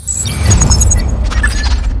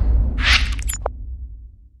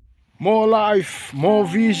More life, more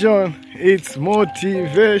vision. It's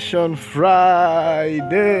Motivation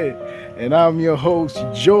Friday. And I'm your host,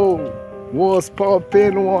 Joe. What's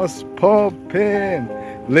poppin'? What's poppin'?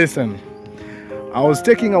 Listen, I was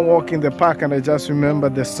taking a walk in the park and I just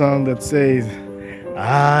remembered the song that says,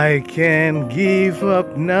 I can't give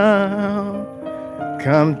up now.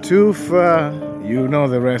 Come too far. You know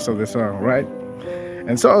the rest of the song, right?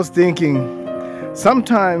 And so I was thinking,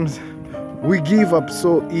 sometimes we give up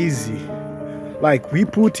so easy. Like we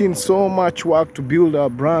put in so much work to build our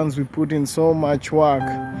brands, we put in so much work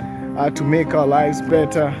to make our lives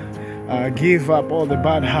better, give up all the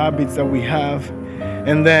bad habits that we have,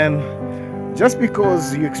 and then just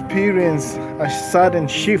because you experience a sudden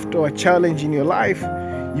shift or a challenge in your life,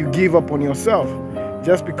 you give up on yourself.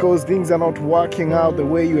 Just because things are not working out the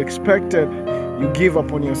way you expected, you give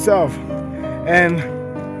up on yourself. And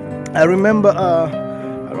I remember,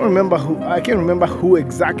 I can't remember who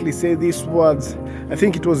exactly said these words. I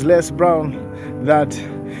think it was Les Brown, that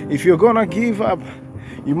if you're gonna give up,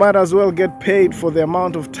 you might as well get paid for the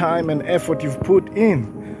amount of time and effort you've put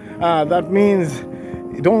in. That means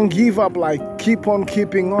don't give up, like keep on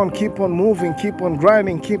keeping on, keep on moving, keep on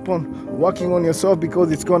grinding, keep on working on yourself,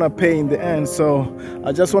 because it's gonna pay in the end. So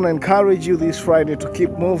I just want to encourage you this Friday to keep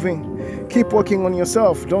moving, keep working on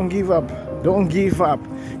yourself. Don't give up. Don't give up.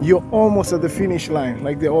 You're almost at the finish line,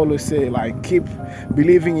 like they always say. Like, keep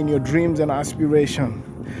believing in your dreams and aspiration.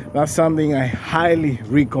 That's something I highly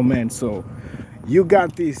recommend. So you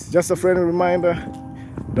got this. Just a friendly reminder,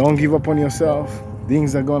 don't give up on yourself.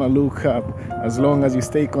 Things are gonna look up as long as you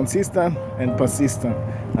stay consistent and persistent.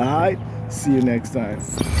 All right, see you next time.